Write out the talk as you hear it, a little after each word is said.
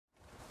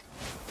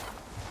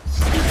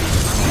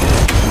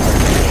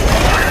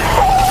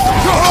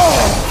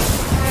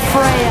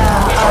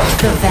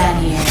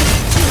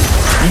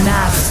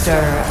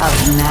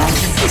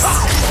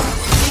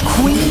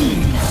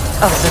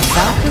of the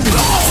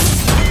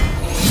Valkyries,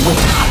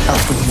 witch of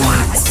the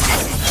woods,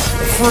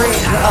 free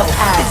of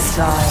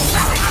Asgard,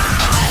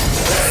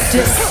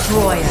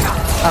 destroyer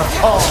of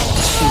all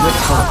she would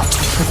hope to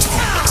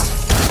protect.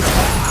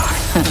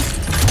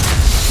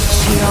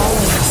 She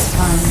always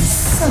finds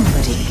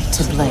somebody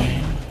to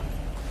blame.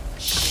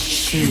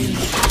 She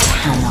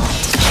cannot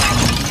change.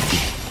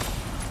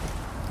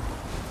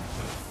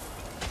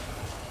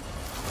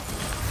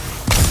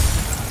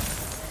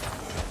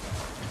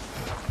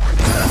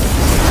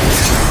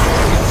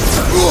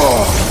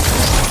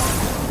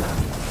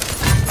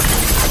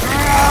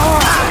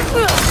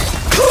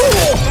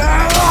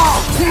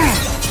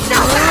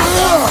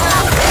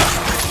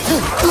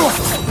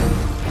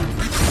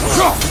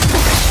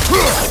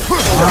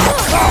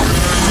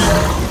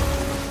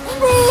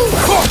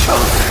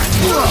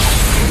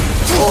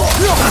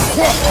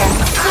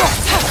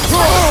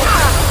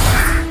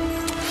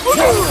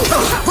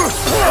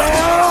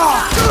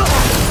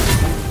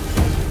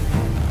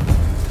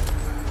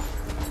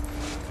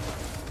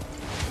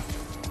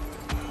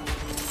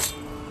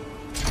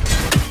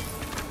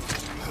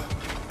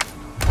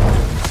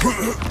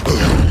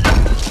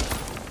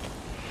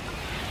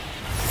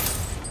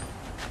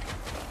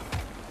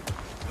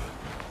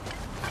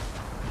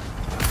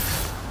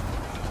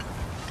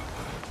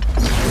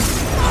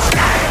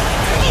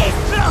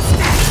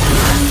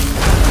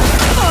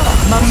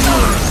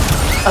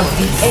 Of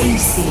the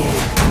Aesir.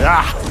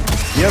 Ah,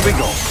 here we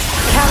go.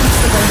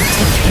 Counselor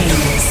to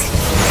kings,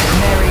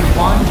 merry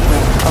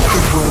wanderer of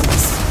the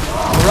woods,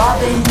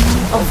 Robin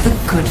of the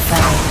good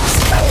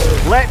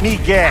fellows. Let me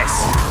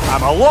guess.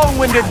 I'm a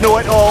long-winded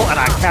know-it-all and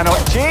I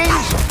cannot change?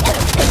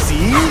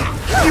 See?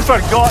 You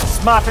forgot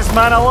smartest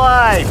man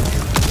alive.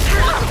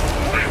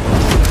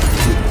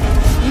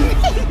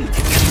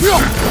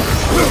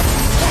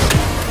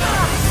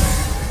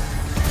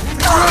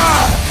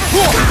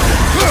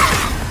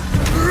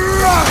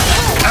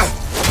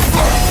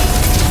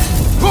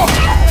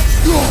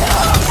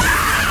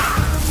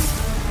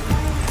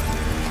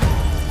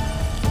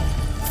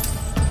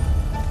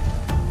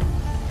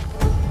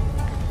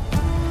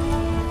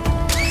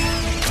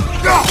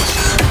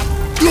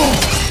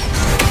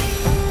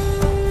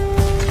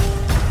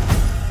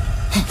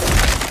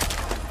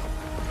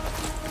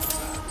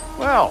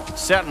 Well,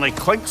 certainly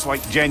clinks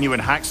like genuine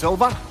hack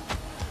silver.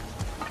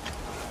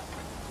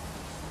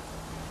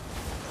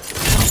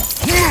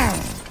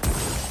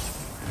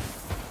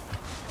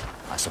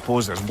 I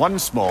suppose there's one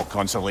small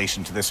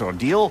consolation to this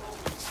ordeal.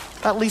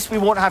 At least we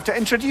won't have to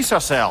introduce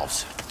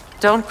ourselves.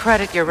 Don't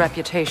credit your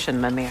reputation,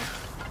 Mimir.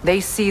 They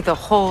see the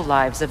whole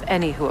lives of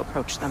any who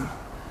approach them.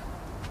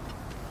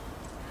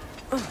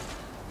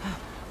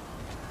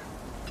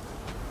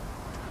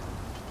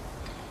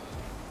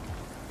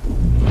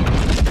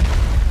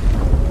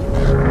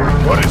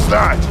 What is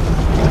that?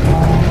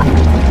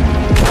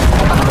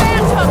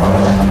 Phantom!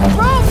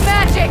 Rogue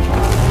magic!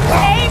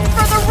 Aim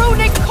for the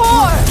runic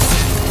core!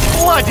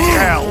 Bloody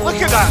hell!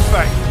 Look at that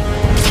thing!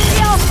 The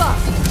Alpha!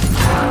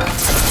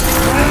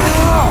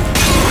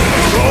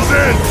 Rolls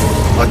in!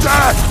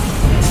 Attack!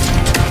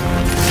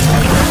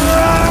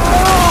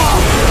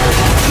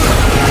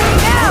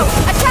 Now!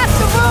 Attack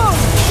the rune!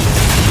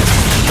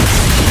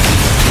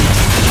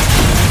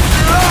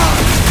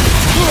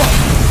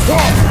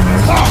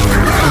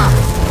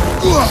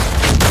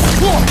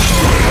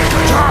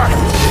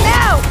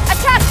 Now!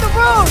 Attack the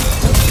rune!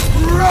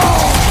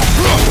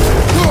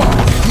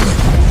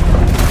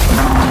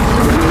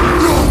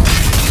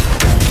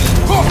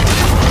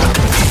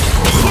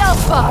 The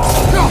Alpha!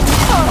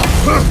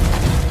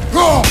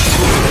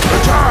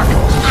 Attack!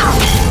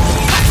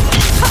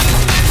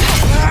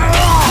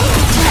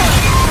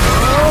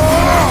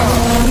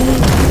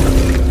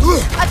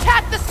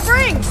 Attack the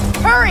springs!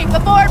 Hurry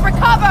before it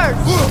recovers!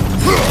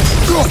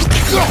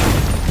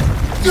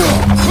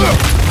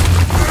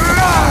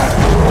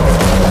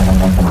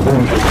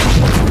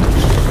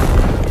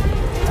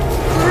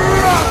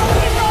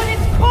 It's on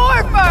its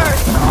core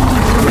first!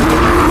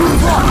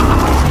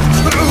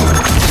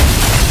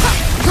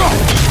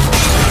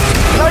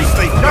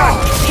 Nicely done!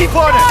 Keep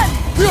on it!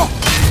 The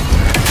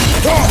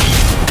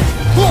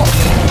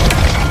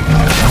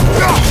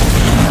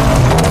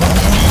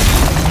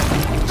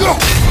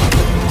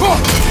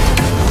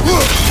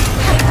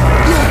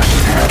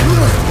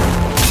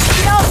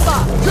Alpha!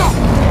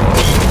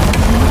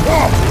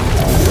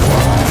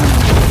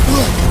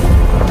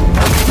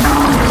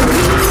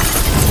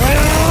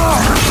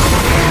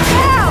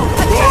 Now!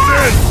 Rolls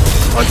in!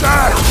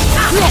 Attack!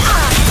 The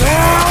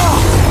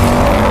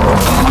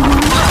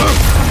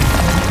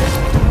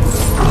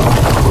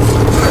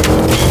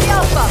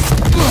Alpha!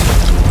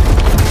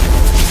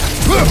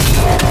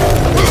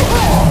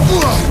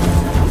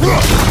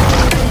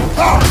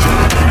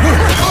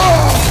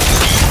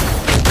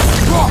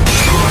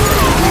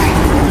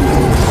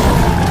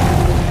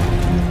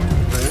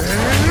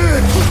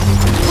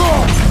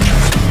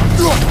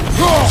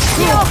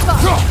 The Alpha!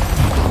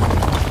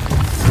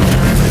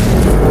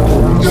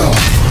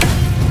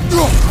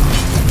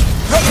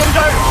 Cut them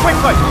down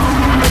quickly!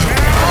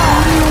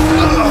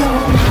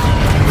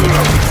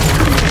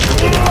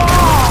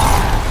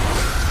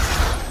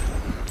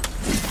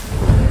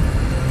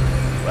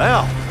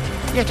 Well,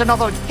 yet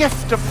another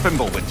gift of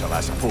Fimbulwinter,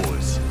 I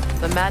suppose.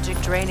 The magic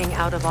draining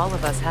out of all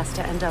of us has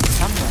to end up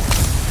somewhere.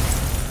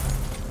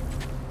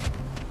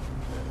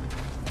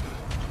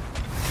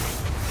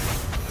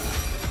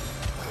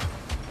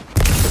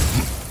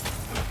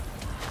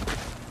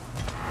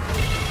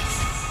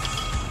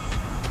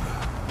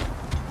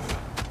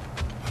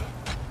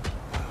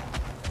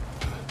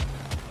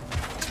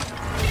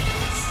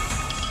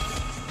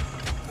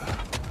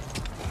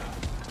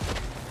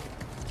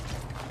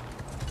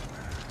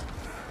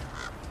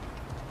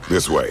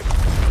 This way.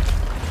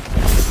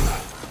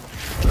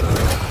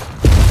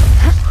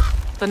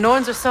 The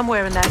Norns are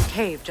somewhere in that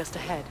cave just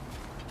ahead.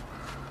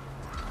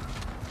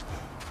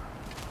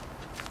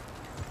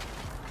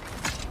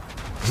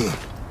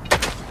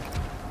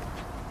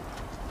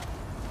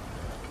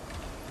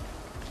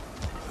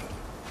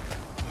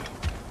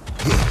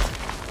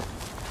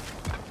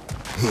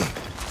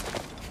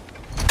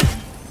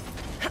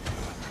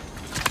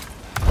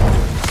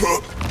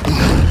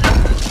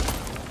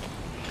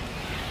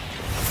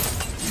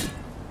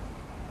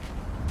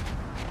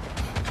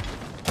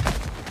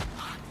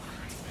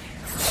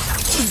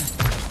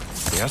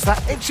 There's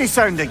that itchy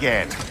sound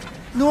again.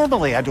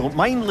 Normally I don't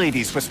mind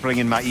ladies whispering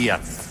in my ear,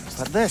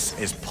 but this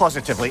is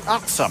positively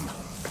irksome.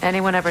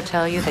 Anyone ever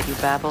tell you that you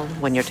babble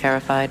when you're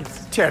terrified?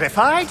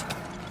 Terrified?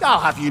 I'll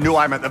have you know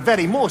I'm at the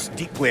very most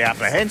deeply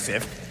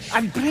apprehensive.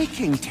 And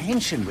breaking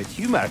tension with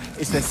humour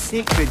is the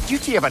sacred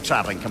duty of a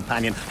travelling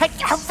companion.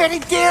 How very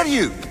dare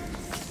you!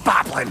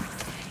 Babbling!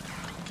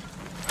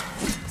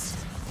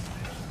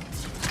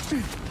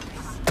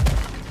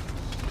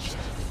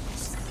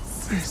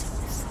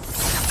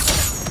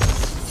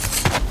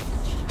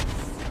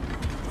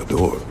 A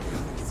door.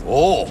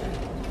 Oh,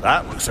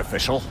 that looks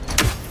official.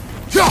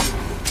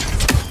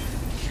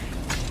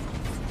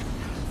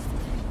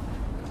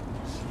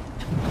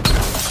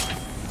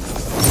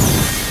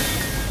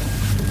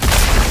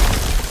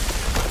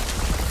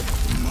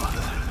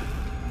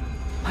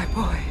 My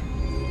boy.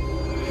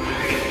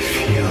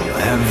 Feel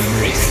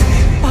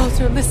everything.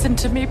 Baldur, listen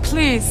to me,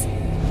 please.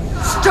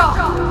 Stop!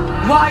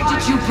 Why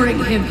did you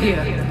bring him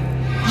here?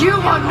 You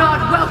are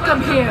not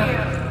welcome here!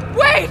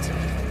 Wait!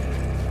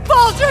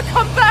 Baldur,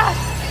 come back!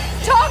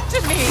 Talk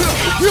to me!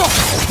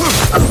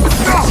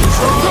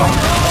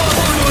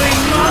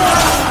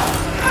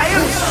 I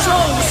am so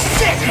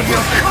sick of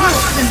your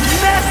constant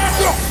mess!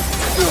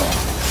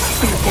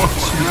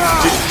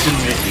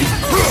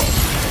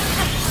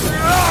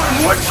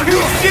 What you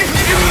did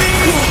to me!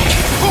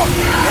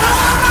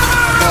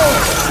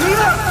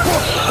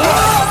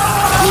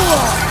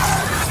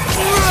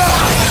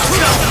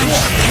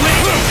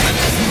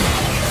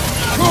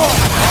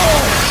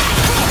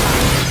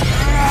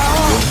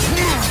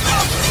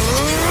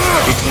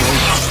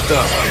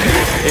 Stop.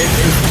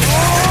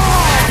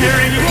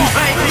 Hearing you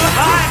fighting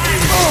back!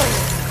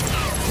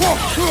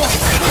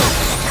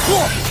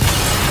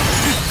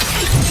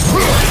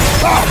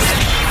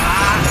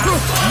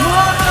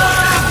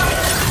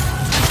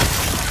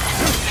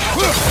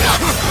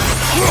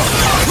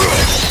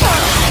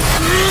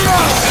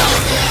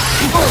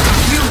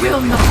 You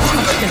will not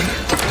touch him!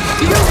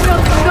 You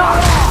will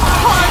not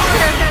harm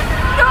him!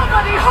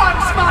 Nobody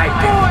harms my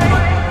boy!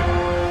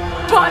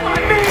 But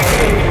me!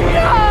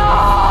 No!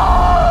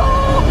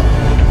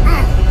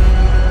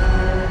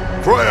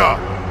 Freya!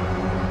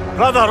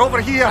 Brother,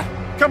 over here!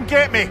 Come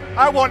get me!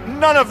 I want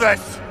none of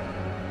this!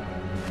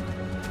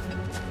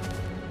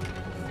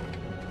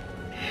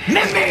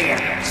 Mimir!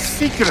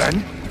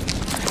 Seekerin?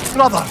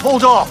 Brother,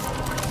 hold off!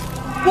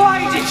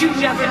 Why did you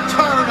never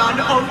turn on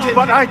Odin?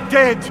 But I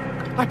did!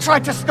 I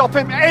tried to stop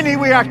him any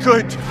way I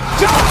could!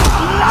 Don't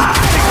lie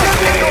to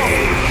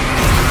me!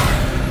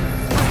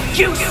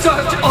 You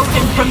served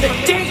Odin from the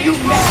day you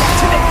met him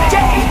to the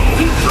day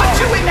he put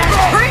you in that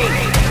tree!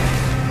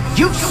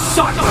 You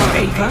sought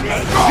favor,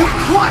 you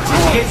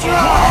wanted his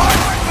love,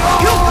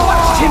 you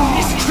watched him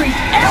mistreat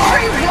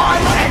everyone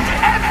and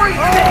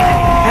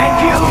everything, and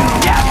you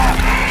never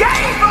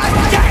gave a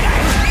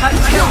damn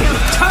until he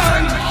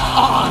turned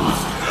on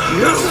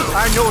you!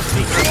 I know,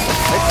 Seeker.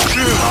 It's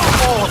true,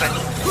 all of it.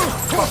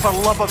 But for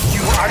love of you,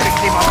 I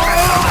became a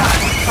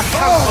mercenary, a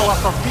counselor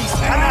for peace,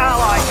 an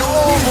ally to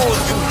all those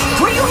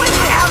who... Were you an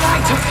ally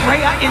to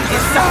Freya in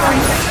his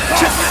suffering?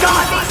 To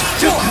Skadi?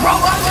 To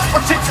Groa? Or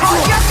to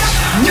Tanya?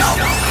 No!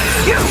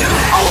 You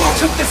only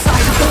took the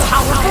side of the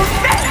powerful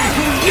men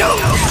who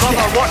used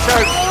Brother, watch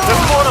out!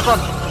 There's more of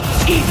them!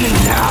 Even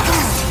now,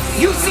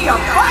 you see a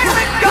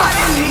violent god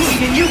in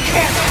need and you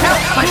can't help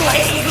but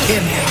aid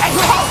him and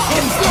call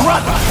him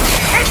brother.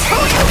 It's who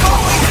you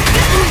always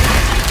be.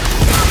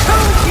 Who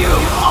you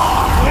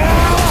are.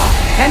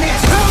 And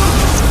it's who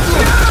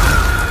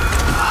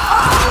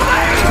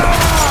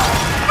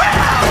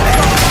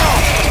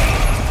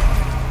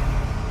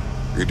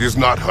you It is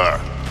not her.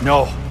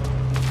 No.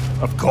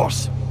 Of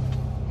course.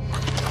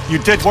 You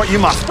did what you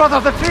must. Brother,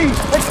 the tree!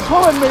 It's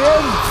pulling me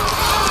in!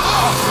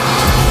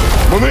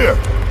 Mimir!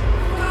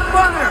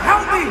 Brother,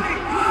 help me!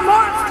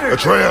 Monster!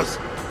 Atreus!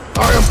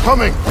 I am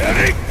coming!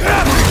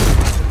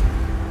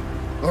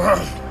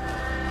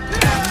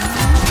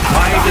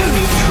 Why didn't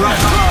you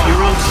trust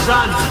your own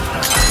son?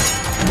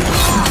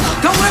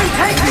 Don't let him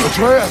take me!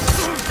 Atreus!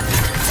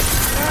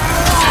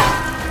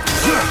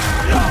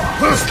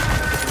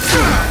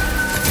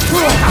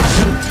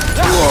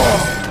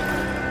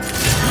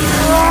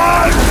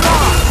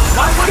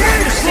 Why wouldn't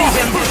you see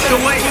him the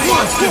way he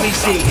wants to be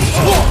seen?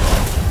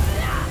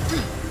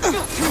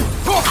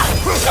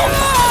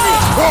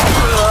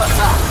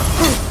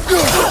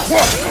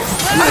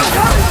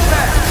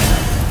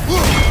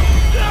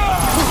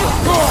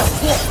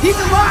 He's a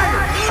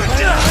liar!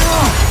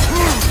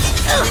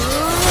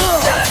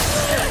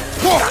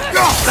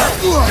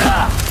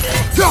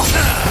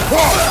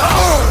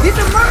 He's a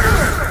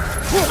murderer!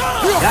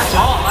 That's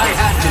all I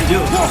had to do.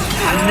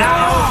 And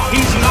now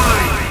he's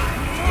mine!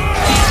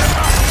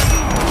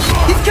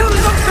 He's killed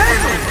his own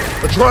family!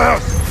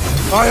 Atreus!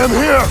 I am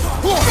here!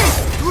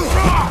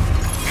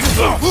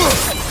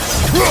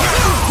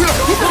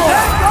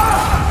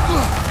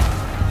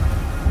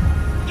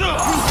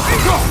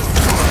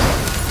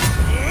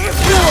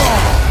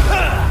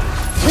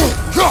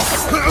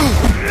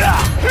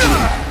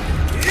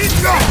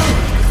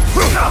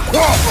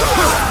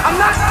 I'm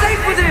not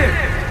safe with him!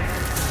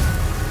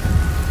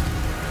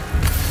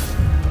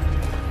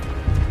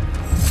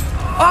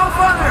 Oh,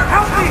 Father,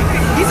 help me!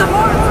 He's a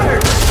monster!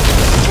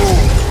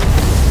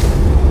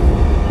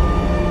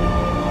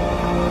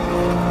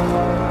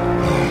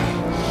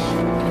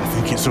 I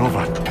think it's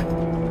over.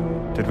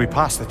 Did we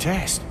pass the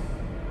test?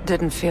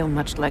 Didn't feel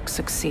much like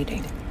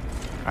succeeding.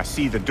 I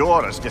see the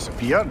door has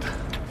disappeared.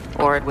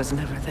 Or it was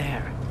never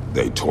there.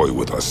 They toy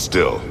with us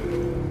still.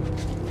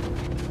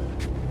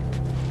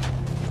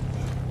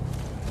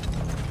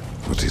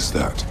 What is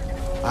that?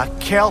 A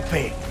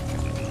Kelpie.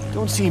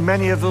 Don't see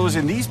many of those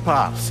in these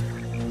parts.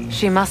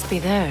 She must be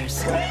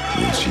theirs.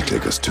 Will she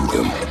take us to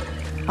them?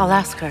 I'll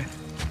ask her.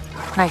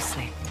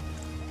 Nicely.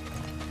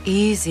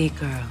 Easy,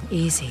 girl.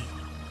 Easy.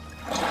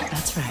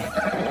 That's right.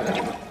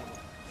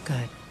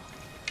 Good.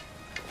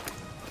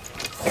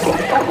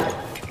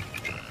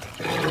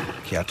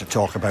 Care to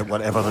talk about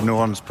whatever the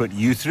Norns put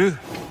you through?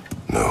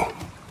 No.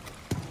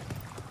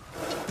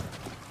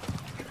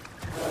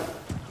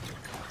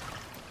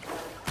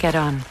 Get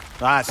on.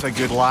 That's a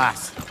good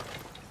lass.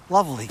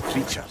 Lovely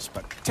creatures,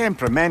 but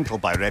temperamental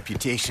by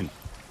reputation.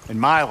 In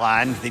my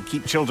land, they'd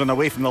keep children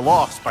away from the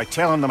lost by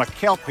telling them a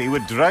Kelpie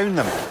would drown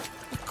them.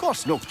 Of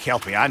course, no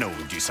Kelpie I know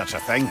would do such a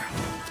thing.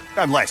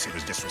 Unless it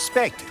was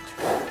disrespected.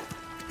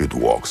 It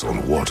walks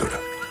on water.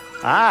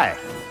 Aye.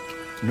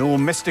 No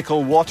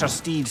mystical water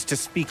steeds to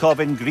speak of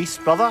in Greece,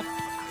 brother?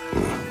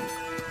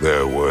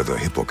 There were the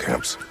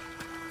hippocamps.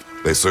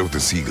 They served the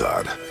sea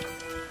god.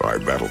 I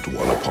battled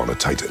one upon a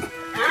titan.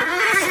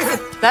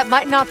 That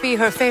might not be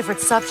her favorite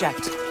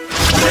subject.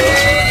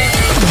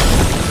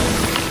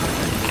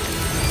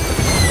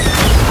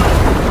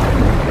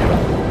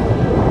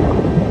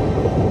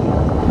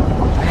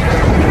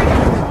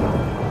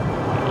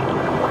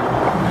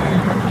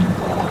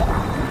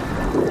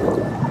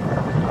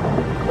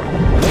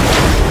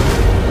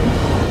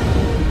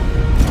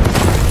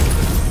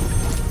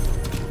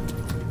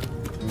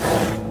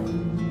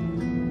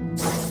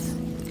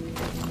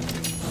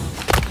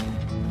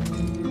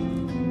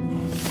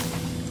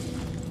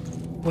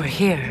 We're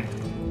here.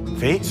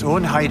 Fate's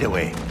own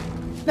hideaway.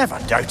 Never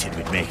doubted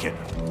we'd make it.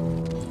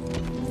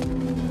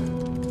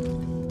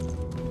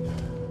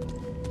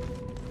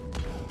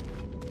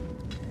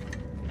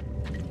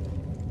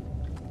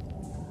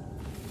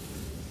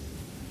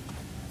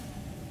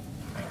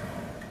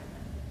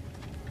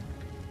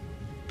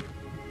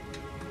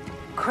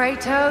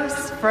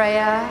 Kratos,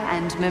 Freya,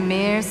 and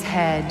Mimir's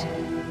head.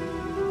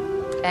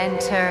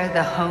 Enter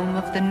the home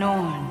of the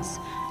Norns.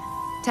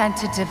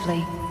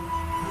 Tentatively.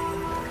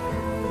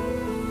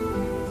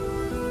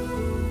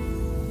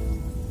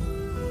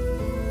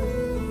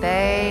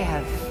 They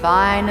have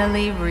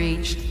finally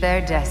reached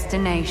their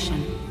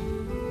destination.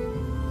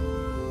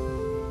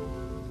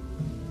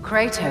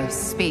 Kratos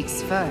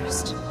speaks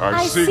first.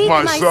 I seek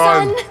my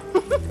son!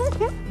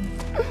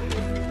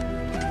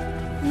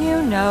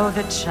 You know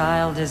the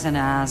child is in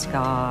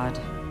Asgard.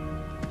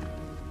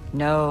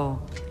 No,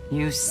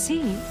 you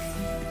seek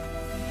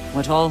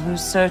what all who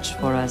search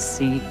for us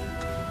seek.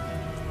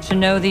 To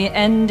know the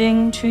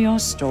ending to your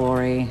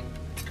story.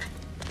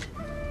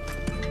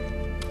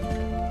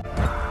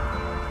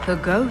 The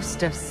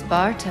ghost of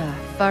Sparta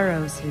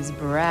furrows his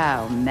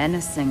brow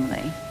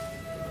menacingly.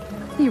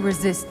 He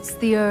resists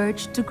the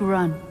urge to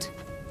grunt.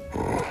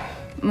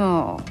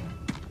 Oh,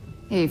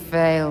 he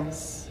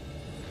fails.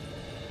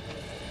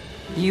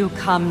 You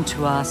come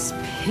to us,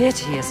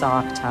 piteous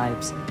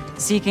archetypes,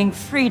 seeking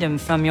freedom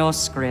from your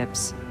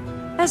scripts.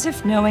 As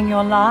if knowing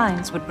your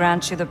lines would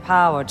grant you the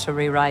power to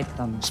rewrite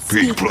them.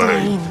 Speak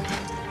plain.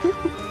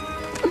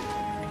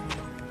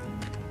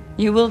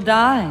 You will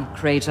die,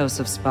 Kratos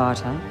of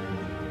Sparta.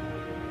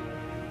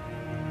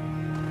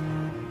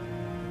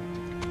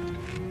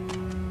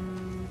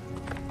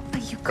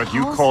 But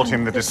you called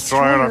him the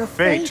destroyer of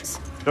fate.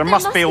 There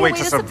must be a way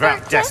to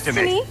subvert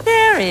destiny.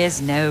 There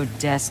is no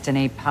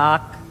destiny,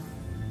 Puck.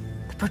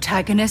 The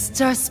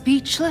protagonists are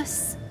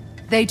speechless.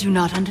 They do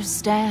not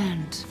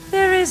understand.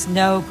 There is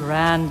no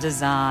grand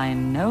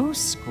design, no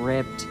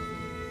script.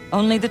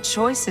 Only the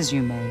choices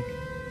you make.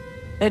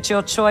 That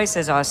your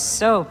choices are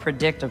so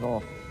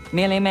predictable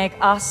merely make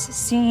us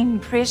seem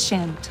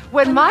prescient.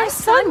 When my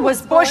son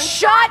was born,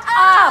 shut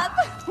up!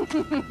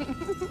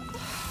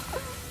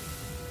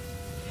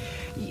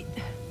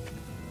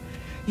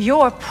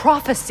 Your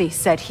prophecy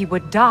said he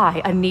would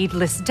die a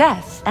needless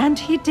death. And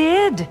he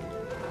did.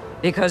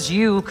 Because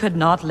you could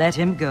not let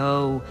him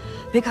go.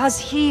 Because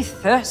he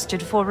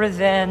thirsted for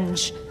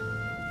revenge.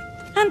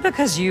 And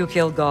because you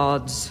kill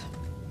gods.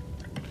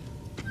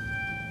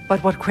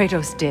 But what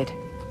Kratos did,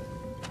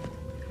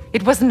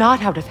 it was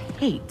not out of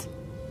hate.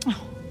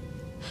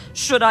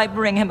 Should I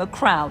bring him a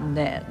crown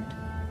then?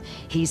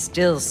 He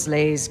still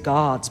slays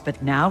gods,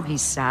 but now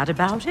he's sad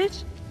about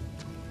it?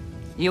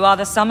 You are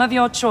the sum of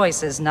your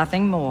choices,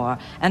 nothing more.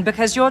 And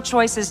because your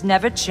choices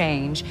never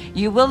change,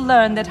 you will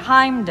learn that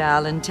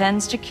Heimdall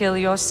intends to kill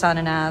your son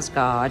in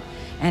Asgard,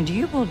 and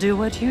you will do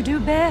what you do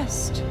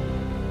best.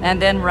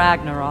 And then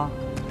Ragnarok.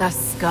 The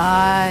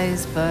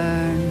skies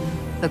burn,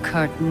 the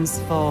curtains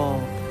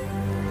fall.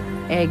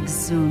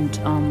 Exunt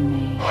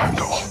omnes.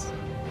 Heimdall.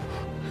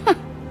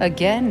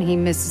 Again, he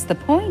misses the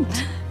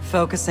point.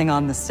 Focusing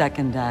on the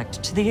second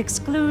act to the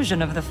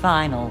exclusion of the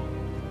final.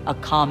 A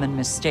common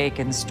mistake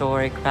in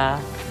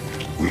storycraft.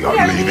 We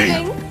are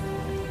leaving.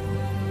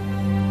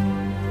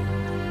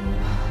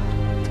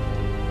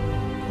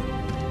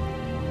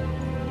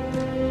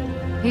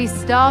 He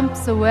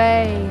stomps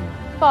away,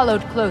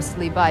 followed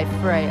closely by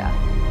Freya.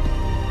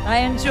 I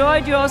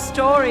enjoyed your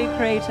story,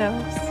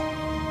 Kratos.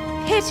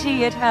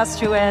 Pity it has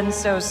to end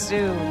so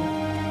soon.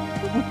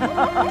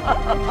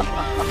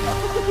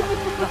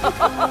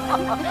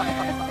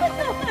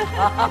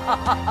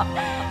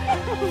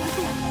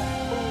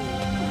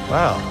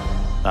 Well,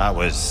 that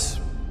was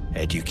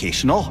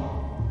educational.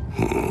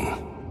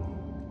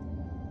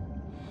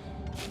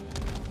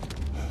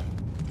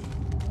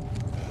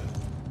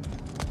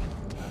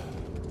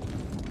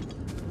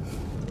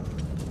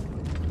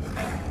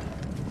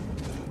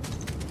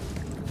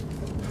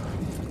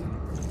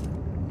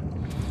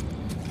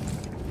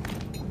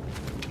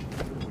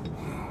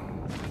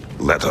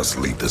 Let us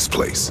leave this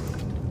place.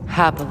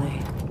 Happily.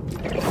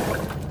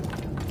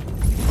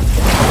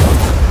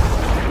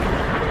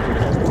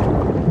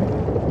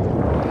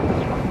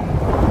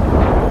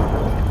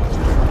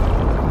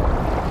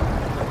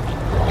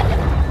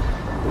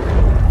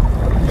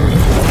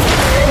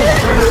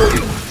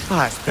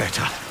 That's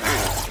better.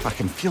 I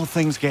can feel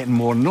things getting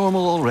more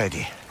normal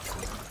already.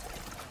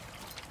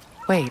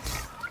 Wait.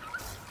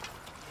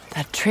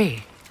 That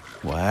tree.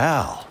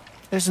 Well,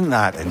 isn't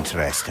that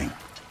interesting?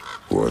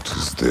 What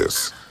is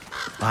this?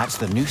 That's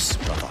the noose,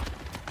 brother.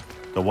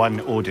 The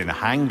one Odin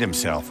hanged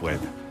himself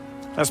with.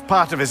 As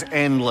part of his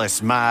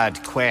endless,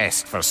 mad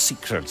quest for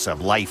secrets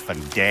of life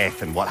and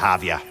death and what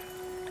have you.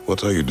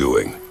 What are you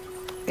doing?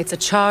 It's a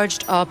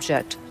charged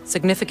object,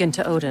 significant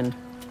to Odin.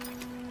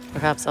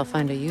 Perhaps I'll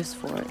find a use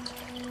for it.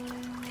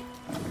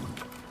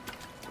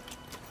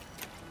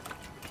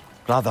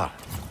 Brother,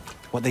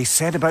 what they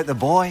said about the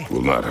boy?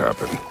 Will not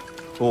happen.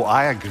 Oh,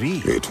 I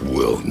agree. It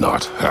will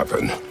not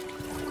happen.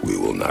 We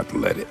will not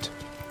let it.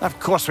 Of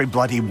course we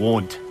bloody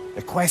won't.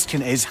 The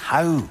question is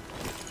how?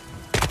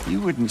 You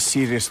wouldn't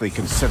seriously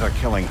consider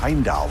killing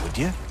Heimdall, would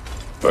you?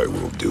 I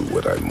will do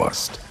what I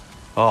must.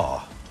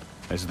 Oh,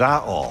 is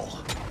that all?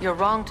 You're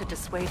wrong to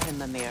dissuade him,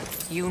 Mimir.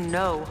 You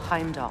know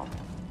Heimdall.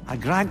 I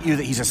grant you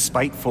that he's a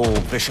spiteful,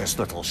 vicious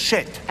little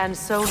shit. And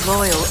so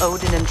loyal,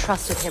 Odin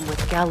entrusted him with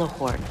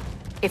Gjallarhorn.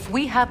 If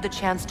we have the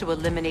chance to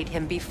eliminate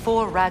him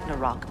before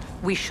Ragnarok,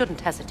 we shouldn't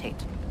hesitate.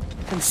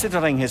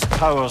 Considering his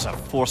powers of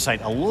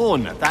foresight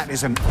alone, that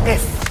is an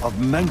if of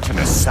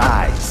mountainous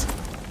size.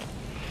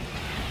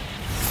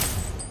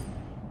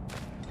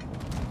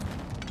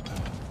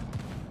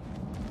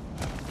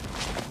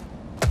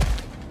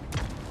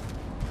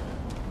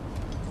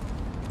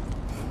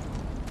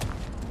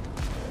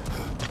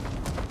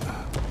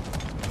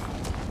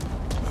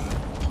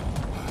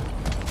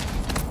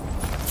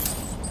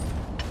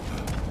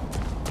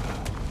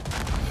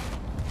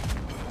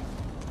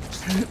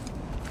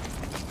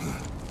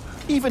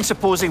 Even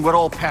supposing we're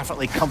all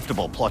perfectly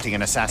comfortable plotting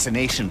an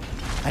assassination,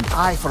 and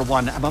I, for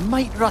one, am a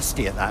mite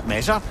rusty at that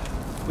measure,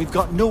 we've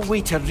got no way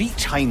to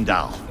reach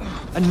Heimdall,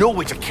 and no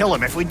way to kill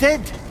him if we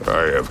did.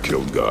 I have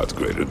killed gods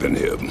greater than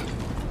him.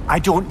 I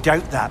don't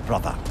doubt that,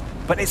 brother,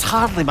 but it's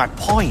hardly my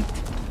point.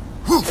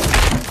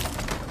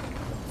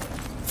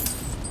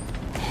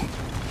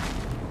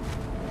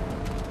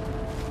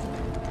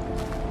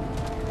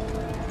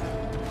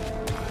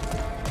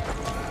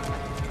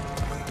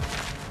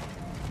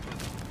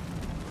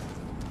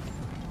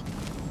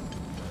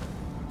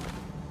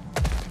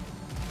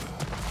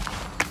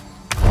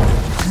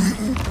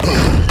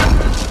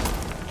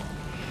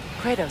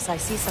 Kratos, I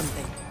see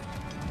something.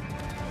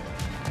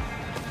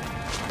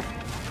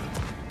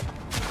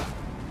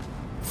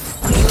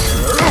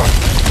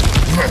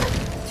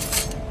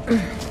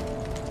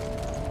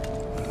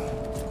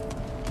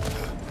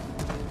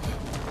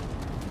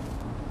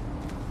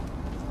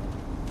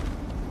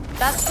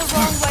 That's the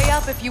wrong way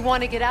up if you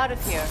want to get out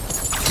of here.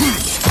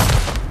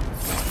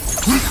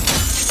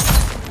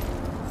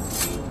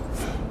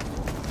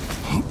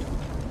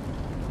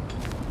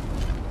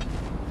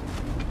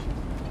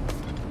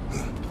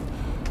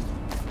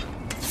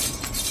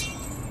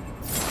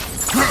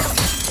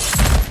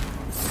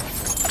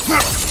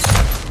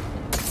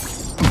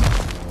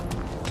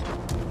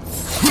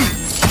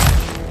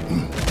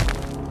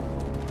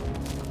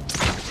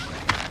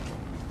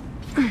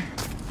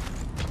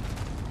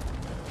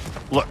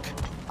 Look,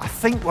 I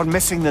think we're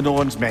missing the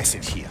no-one's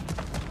message here.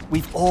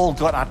 We've all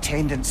got our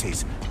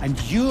tendencies, and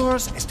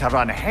yours is to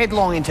run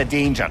headlong into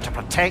danger to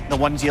protect the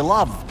ones you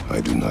love.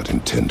 I do not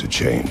intend to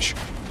change.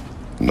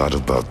 Not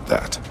about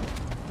that.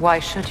 Why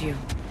should you?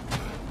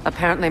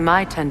 Apparently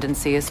my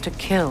tendency is to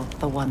kill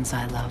the ones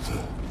I love.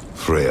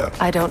 Freya,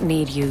 I don't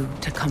need you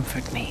to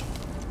comfort me.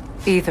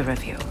 Either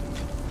of you.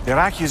 Their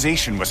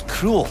accusation was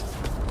cruel.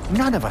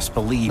 None of us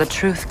believe... The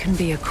truth can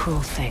be a cruel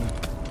thing.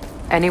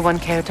 Anyone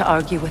care to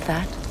argue with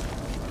that?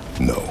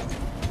 no.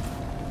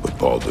 But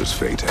Baldur's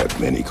fate had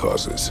many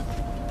causes.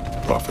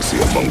 Prophecy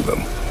among them.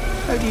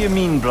 How do you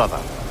mean,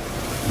 brother?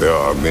 There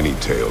are many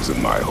tales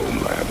in my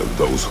homeland of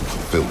those who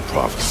fulfilled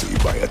prophecy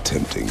by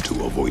attempting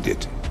to avoid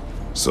it.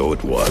 So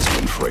it was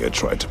when Freya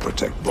tried to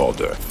protect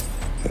Baldur,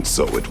 and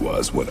so it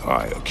was when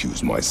I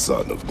accused my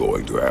son of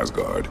going to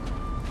Asgard.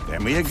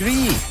 Then we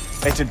agree.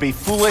 It'd be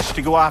foolish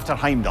to go after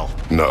Heimdall.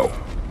 No.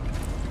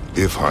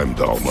 If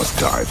Heimdall must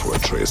die for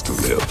Atreus to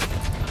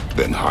live,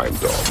 then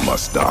Heimdall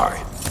must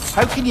die.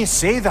 How can you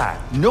say that,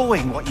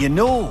 knowing what you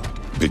know?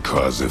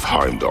 Because if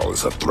Heimdall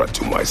is a threat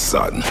to my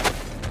son,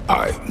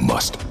 I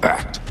must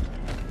act.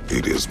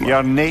 It is my...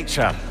 Your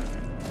nature.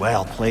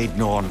 Well played,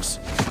 Norns.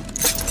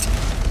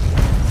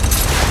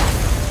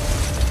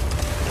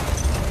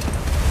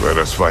 Let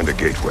us find a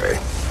gateway.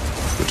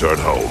 Return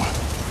home.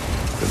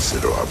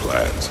 Consider our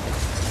plans.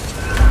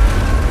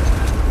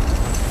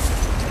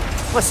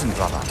 Listen,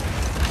 brother.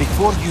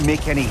 Before you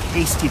make any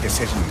hasty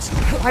decisions,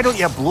 why don't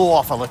you blow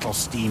off a little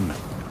steam?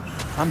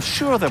 I'm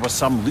sure there was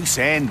some loose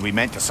end we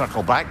meant to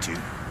circle back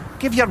to.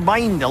 Give your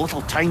mind a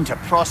little time to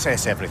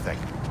process everything.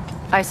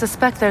 I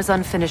suspect there's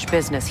unfinished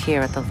business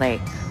here at the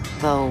lake,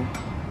 though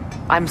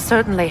I'm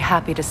certainly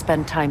happy to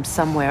spend time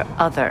somewhere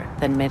other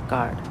than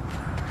Midgard.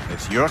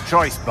 It's your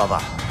choice, brother.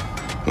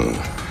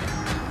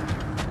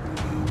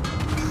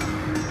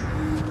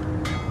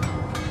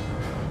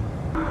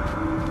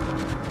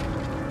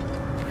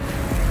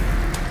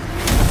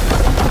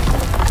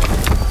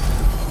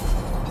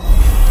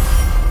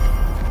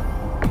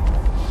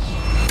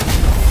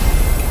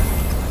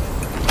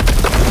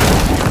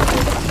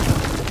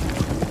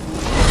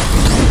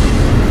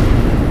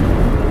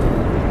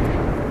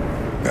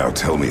 Now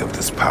tell me of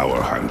this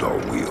power Heimdall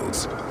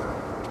wields.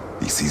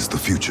 He sees the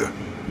future.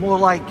 More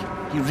like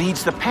he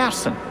reads the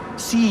person,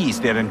 sees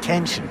their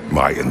intention.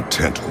 My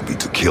intent will be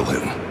to kill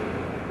him.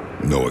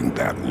 Knowing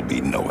that will be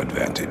no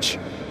advantage.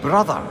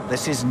 Brother,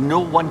 this is no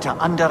one to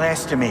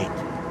underestimate.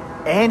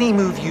 Any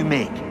move you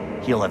make,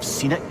 he'll have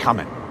seen it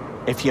coming.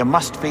 If you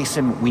must face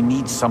him, we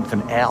need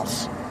something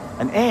else.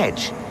 An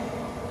edge.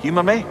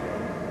 Humor me?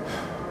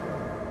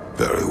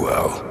 Very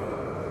well.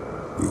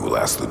 We will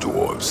ask the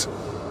dwarves.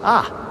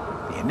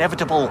 Ah, the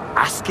inevitable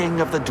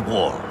asking of the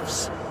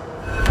dwarves.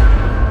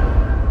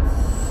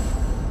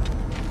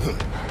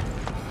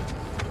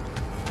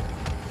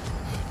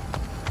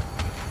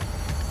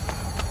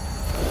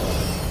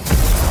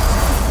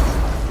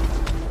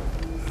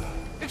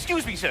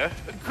 Excuse me, sir.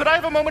 Could I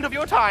have a moment of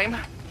your time?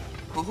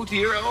 Oh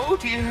dear,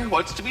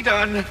 what's to be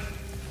done?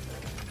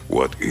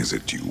 What is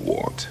it you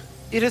want?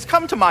 It has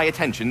come to my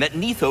attention that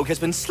Nithog has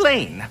been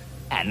slain,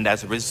 and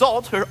as a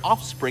result, her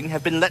offspring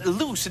have been let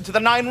loose into the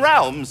Nine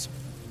Realms.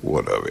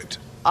 What of it?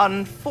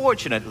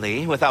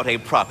 Unfortunately, without a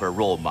proper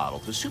role model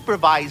to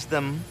supervise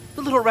them,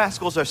 the little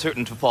rascals are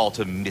certain to fall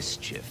to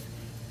mischief.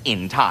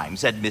 In time,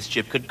 said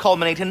mischief could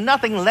culminate in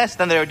nothing less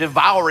than their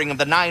devouring of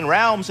the Nine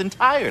Realms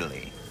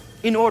entirely.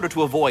 In order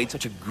to avoid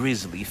such a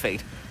grisly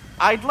fate,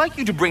 I'd like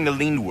you to bring the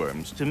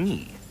Lindworms to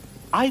me.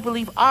 I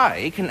believe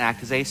I can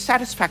act as a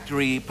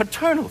satisfactory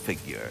paternal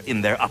figure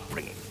in their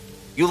upbringing.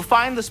 You'll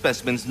find the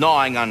specimens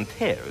gnawing on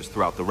tears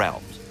throughout the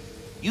realms.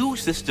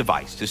 Use this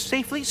device to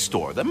safely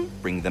store them,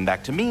 bring them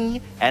back to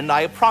me, and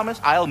I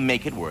promise I'll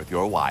make it worth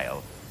your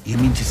while. You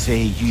mean to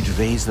say you'd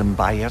raise them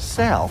by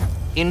yourself?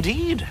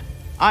 Indeed.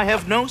 I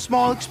have no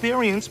small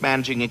experience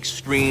managing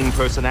extreme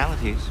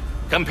personalities.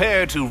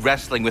 Compared to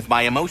wrestling with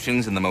my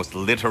emotions in the most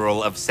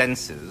literal of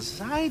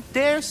senses, I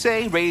dare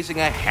say raising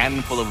a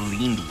handful of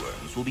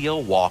Lindworms will be a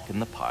walk in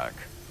the park.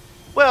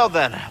 Well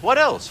then, what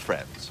else,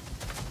 friends?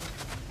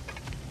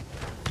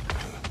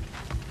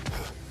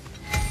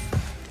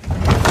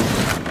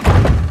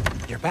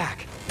 You're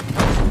back.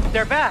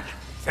 They're back.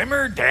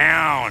 Simmer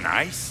down,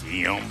 I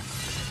see 'em.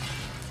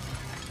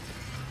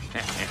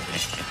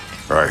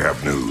 I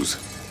have news.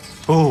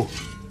 Oh.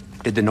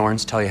 Did the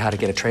Norns tell you how to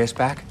get Atreus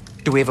back?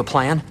 Do we have a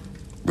plan?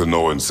 The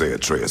Norns say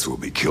Atreus will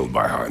be killed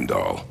by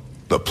Heimdall.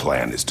 The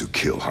plan is to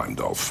kill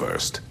Heimdall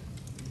first.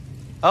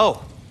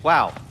 Oh,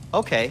 wow.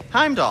 Okay,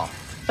 Heimdall.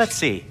 Let's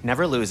see.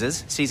 Never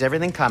loses, sees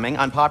everything coming,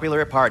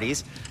 unpopular at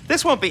parties.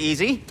 This won't be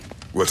easy.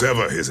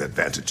 Whatever his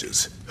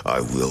advantages,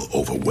 I will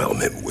overwhelm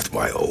him with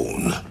my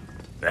own.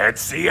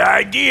 That's the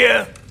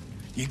idea.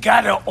 You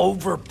gotta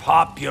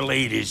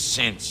overpopulate his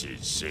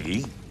senses,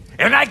 see?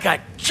 And I got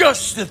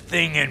just the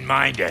thing in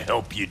mind to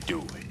help you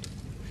do it.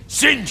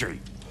 Sindri,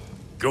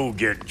 go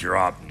get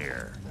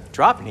Dropnir.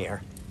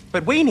 Dropnir?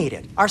 But we need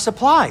it. Our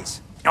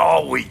supplies.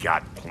 Oh, we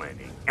got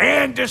plenty.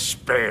 And to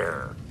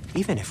spare.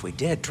 Even if we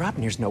did,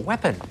 Dropnir's no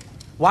weapon.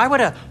 Why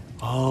would a...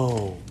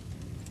 Oh.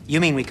 You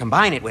mean we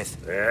combine it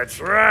with... That's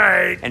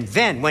right. And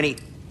then when he...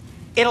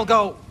 It'll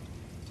go...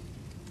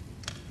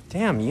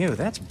 Damn you,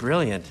 that's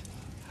brilliant.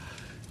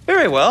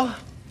 Very well.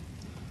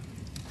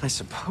 I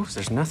suppose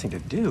there's nothing to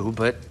do,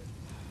 but...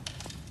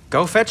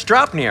 Go fetch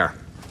Dropnir.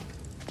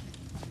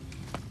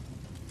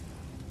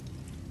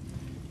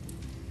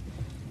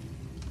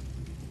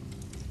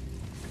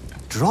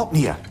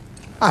 Dropnir?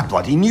 I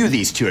bloody knew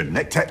these two had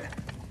nicked it.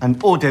 And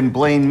Odin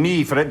blamed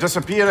me for it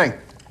disappearing.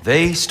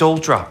 They stole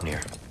Dropnir.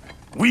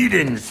 We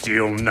didn't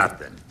steal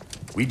nothing.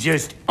 We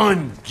just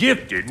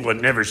ungifted what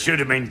never should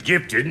have been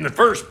gifted in the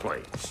first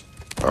place.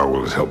 How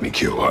will it help me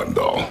kill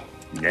Heimdall?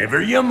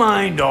 Never you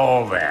mind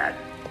all that.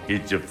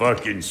 It's a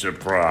fucking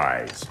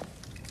surprise.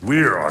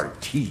 We're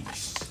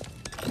artistes.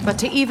 But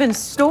to even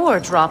store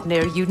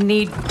Dropnir, you'd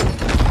need...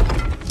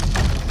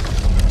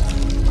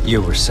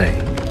 You were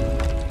saying?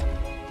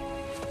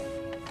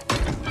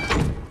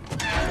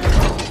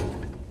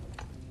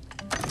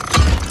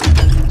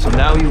 So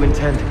now you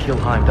intend to kill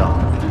Heimdall.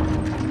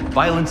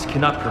 Violence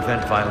cannot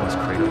prevent violence,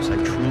 Kratos.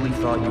 I truly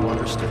thought you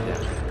understood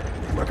that.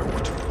 No matter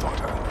what you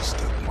thought I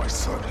understood, my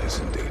son is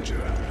in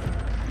danger.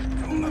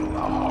 I will not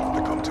allow harm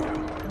to come to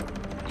him.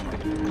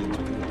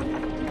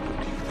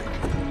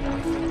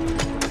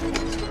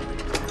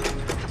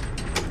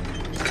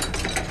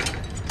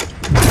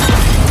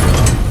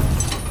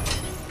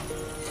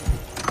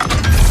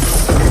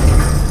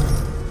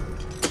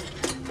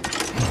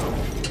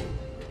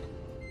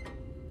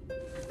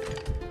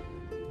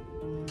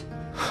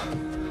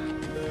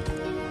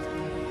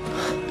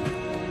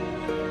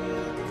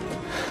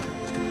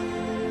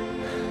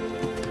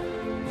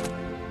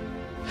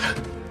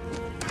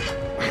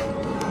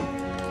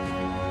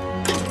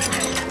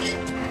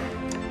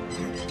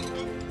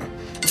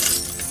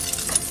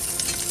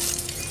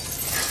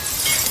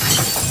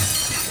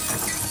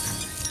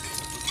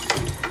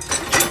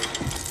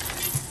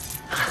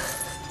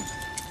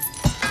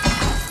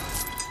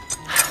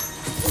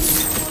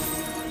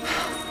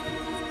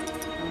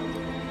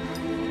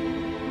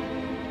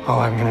 Oh,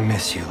 I'm gonna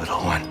miss you, little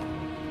one.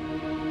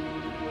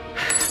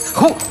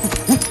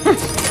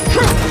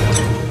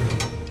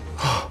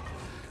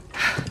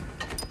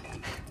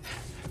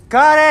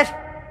 Got it!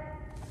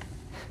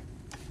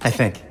 I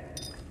think.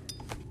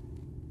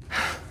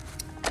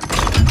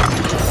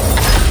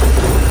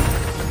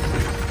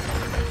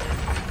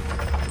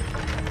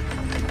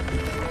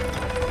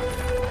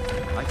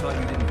 I thought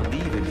you didn't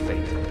believe in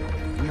fate.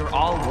 We are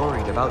all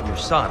worried about your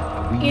son.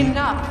 We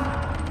Enough!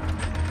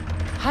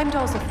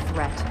 Heimdall's a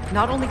threat,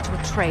 not only to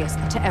Atreus,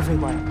 but to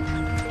everyone.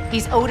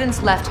 He's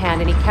Odin's left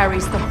hand, and he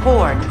carries the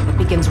horn that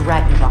begins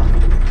Ragnarok.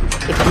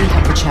 If we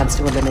have the chance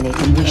to eliminate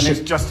him, we And should...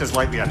 it's just as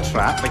likely a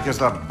trap because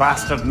the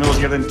bastard knows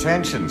your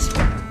intentions.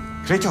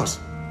 Kratos,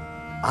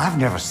 I've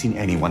never seen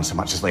anyone so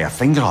much as lay a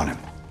finger on him.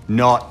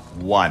 Not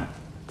one.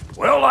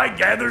 Well, I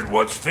gathered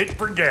what's fit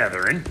for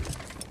gathering.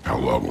 How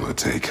long will it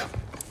take?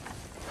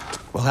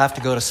 We'll have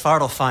to go to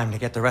Svartalfheim to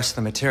get the rest of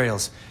the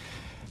materials.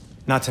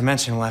 Not to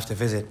mention we'll have to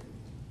visit...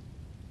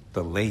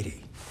 the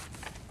lady.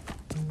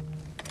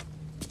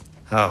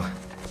 Oh.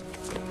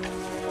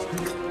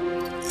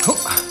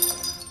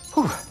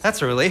 Whew,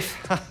 that's a relief.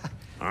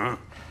 Huh?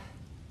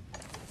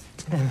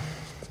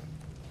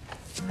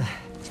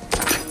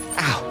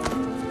 Ow.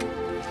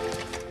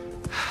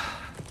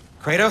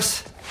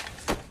 Kratos?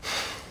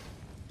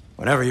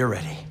 Whenever you're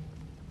ready.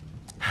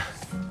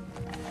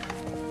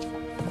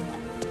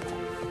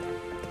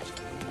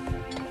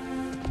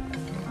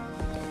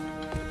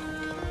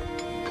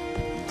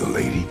 The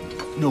lady?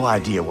 No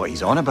idea what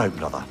he's on about,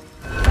 brother.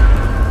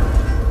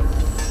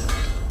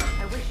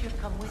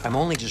 I'm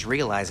only just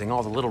realizing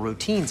all the little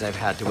routines I've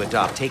had to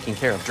adopt taking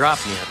care of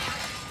Dropnir.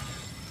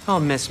 I'll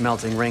miss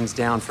melting rings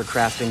down for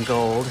crafting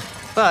gold,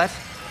 but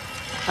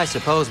I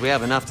suppose we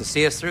have enough to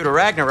see us through to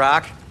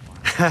Ragnarok.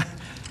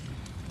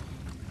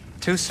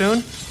 Too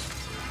soon?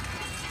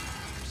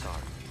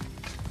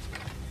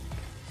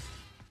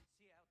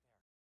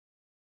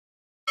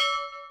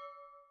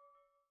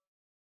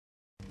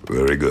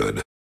 Very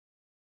good.